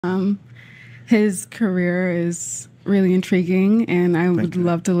Um, his career is really intriguing, and I would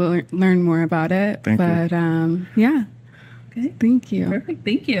love to learn more about it. Thank but yeah, Okay. thank you. Perfect.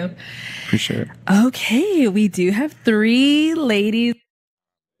 Thank you. Appreciate it. Okay, we do have 3 ladies.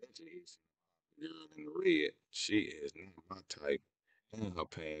 Girl in the red, she is not my type. And her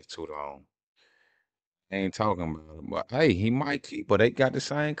pants too long. Ain't talking about it, but hey, he might keep, but they got the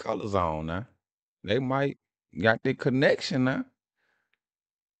same colors on now. They might got the connection now.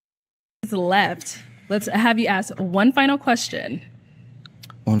 Left. Let's have you ask one final question.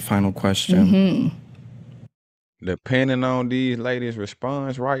 One final question. Depending on these ladies'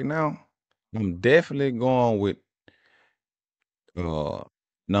 response right now, I'm definitely going with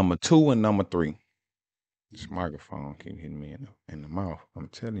number 2 and number 3. This microphone keep hitting me in the mouth. I'm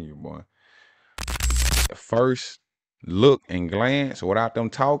telling you, boy. The first look and glance without them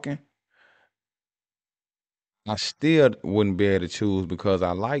talking, I still wouldn't be able to choose because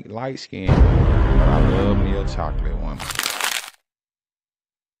I like light skin, but I love me a chocolate one.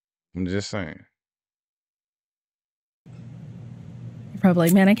 I'm just saying. You're probably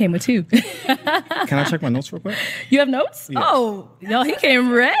like, man, I came with 2. Can I check my notes real quick? You have notes? Yeah. Oh, yo, he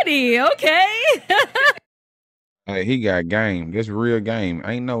came ready. Okay. Hey, he got game. That's real game.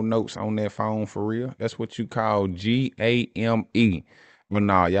 Ain't no notes on that phone for real. That's what you call GAME. But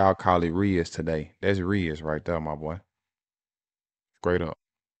nah, y'all call it Riz today. That's Riz right there, my boy. Straight up.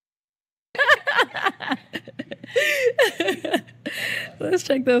 Let's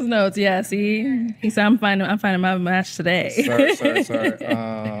check those notes. Yeah, see, he said I'm finding my match today. Sorry.